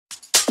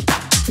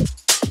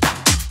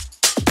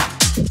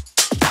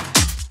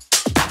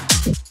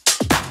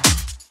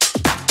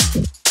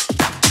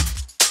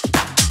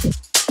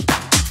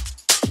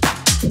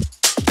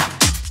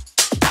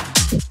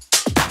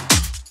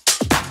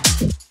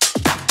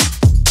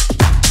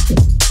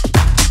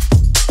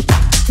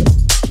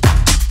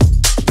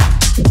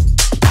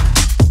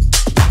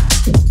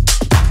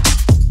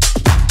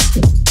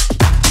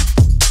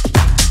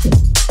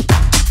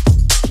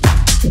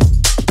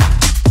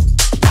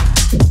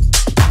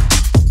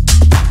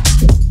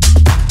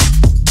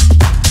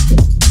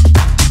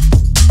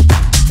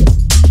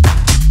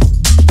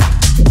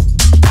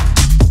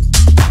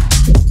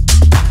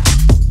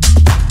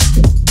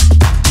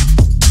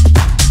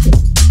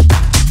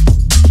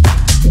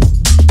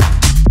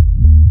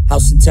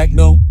and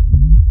techno,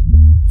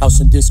 house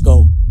and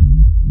disco,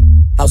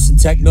 house and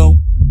techno,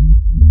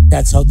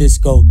 that's how this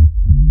goes.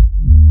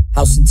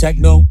 House and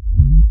techno,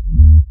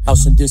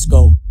 house and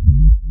disco,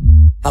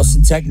 house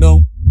and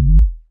techno,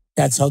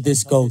 that's how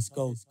this goes.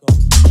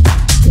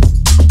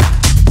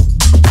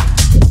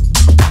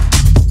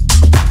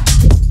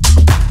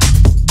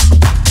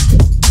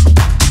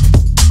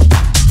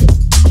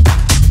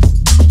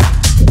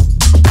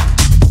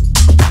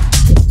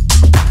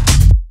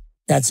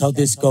 That's how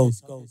this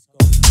goes.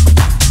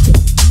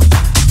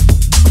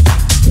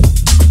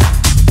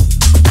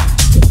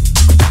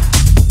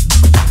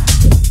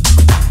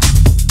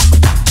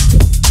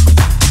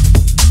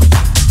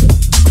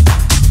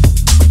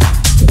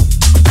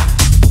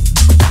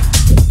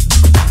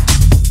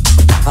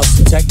 House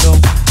and techno,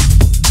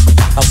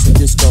 house and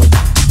disco,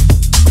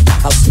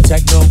 house and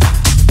techno,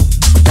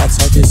 that's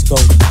how this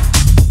goes.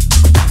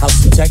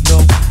 House and techno,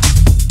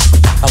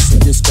 house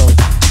and disco,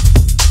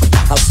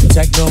 house and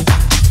techno,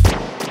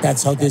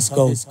 that's how this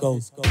goes.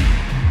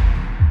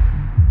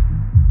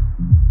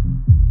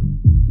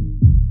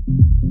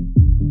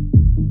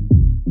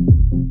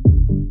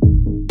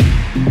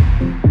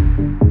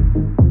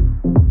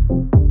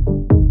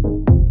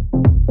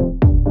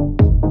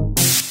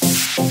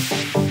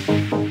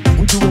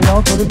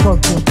 All for the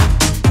culture,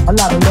 a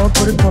lot of love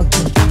for the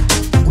culture.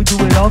 We do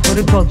it all for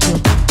the culture,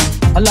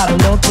 a lot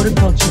of love for the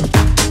culture.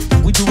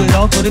 We do it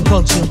all for the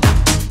culture,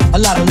 a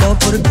lot of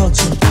love for the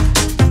culture.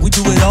 We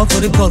do it all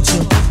for the culture,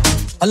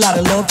 a lot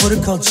of love for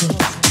the culture.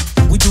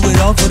 We do it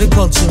all for the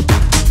culture,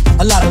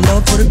 a lot of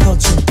love for the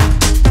culture.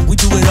 We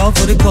do it all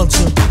for the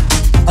culture,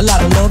 a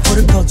lot of love for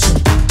the culture.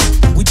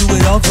 We do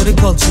it all for the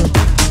culture,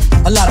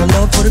 a lot of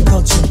love for the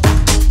culture.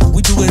 We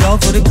do it all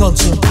for the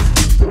culture,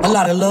 a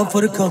lot of love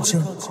for the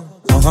culture.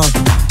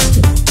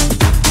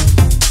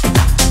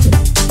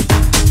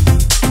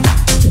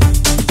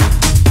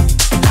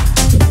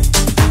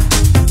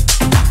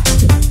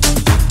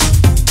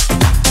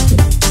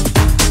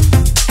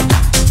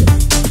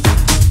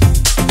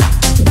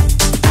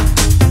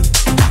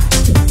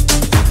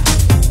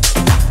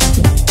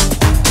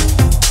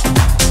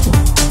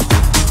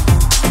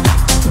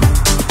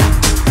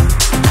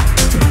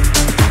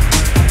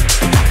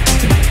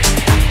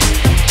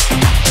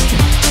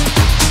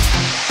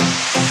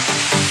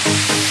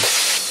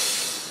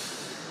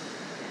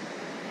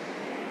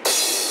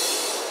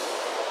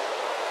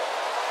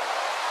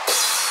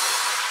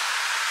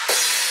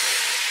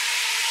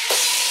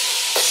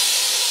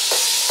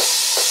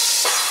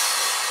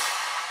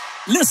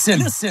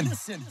 Listen.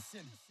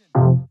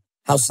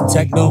 House and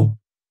techno,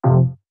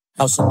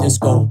 house and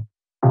disco,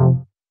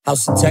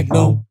 house and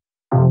techno,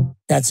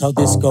 that's how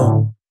this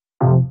goes.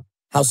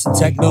 House and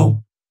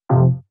techno,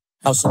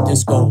 house and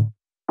disco,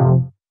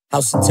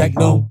 house and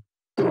techno,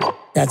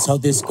 that's how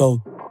this goes.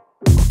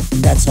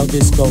 That's how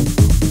this goes.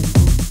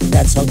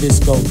 That's how this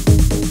goes.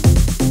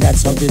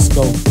 That's how this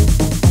goes.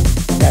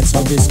 That's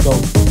how this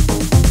goes.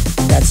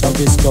 That's how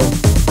this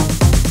goes.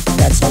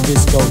 That's how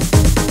this goes.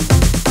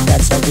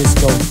 That's how this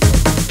goes.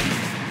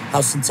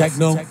 House and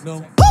techno.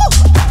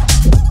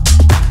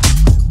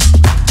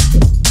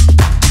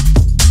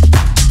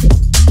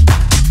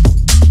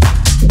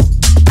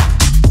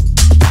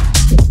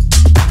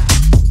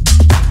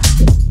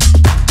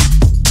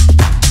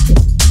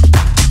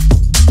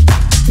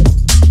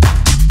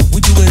 We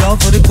do it all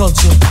for the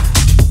culture,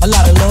 a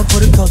lot of love for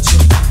the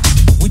culture.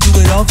 We do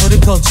it all for the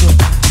culture,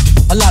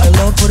 a lot of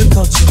love for the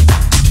culture.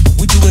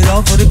 We do it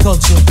all for the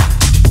culture,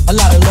 a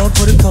lot of love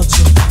for the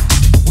culture.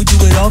 We do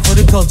it all for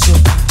the culture,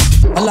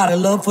 a lot of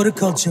love for the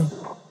culture.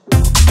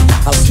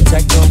 House and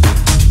techno,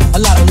 a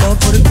lot of love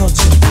for the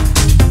culture.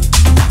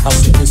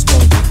 house and disco,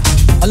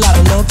 A lot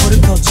of love for the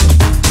culture.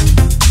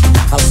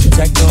 house and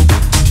techno,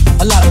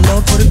 A lot of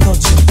love for the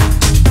culture.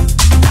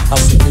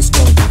 house and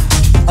disco,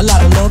 A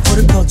lot of love for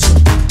the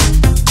culture.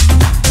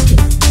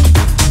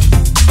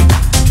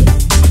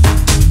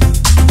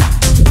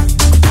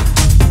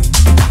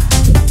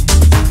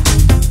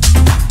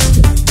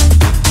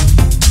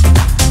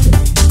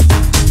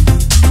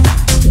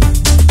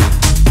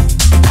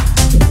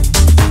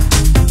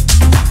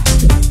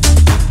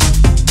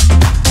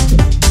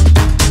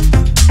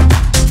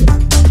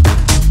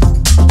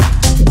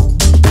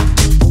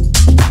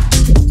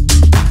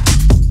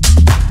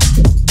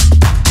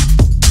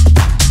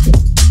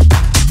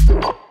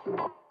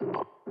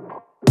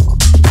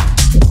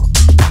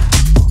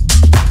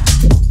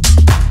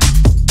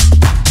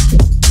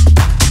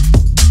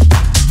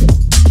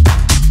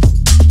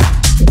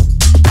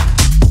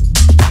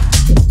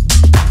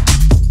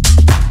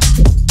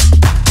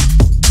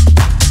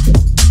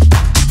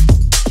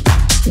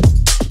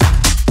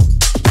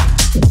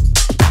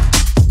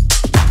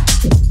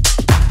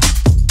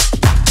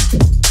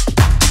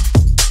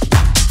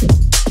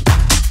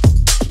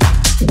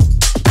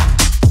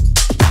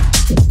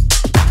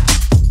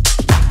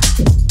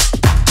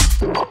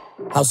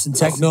 house and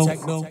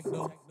techno.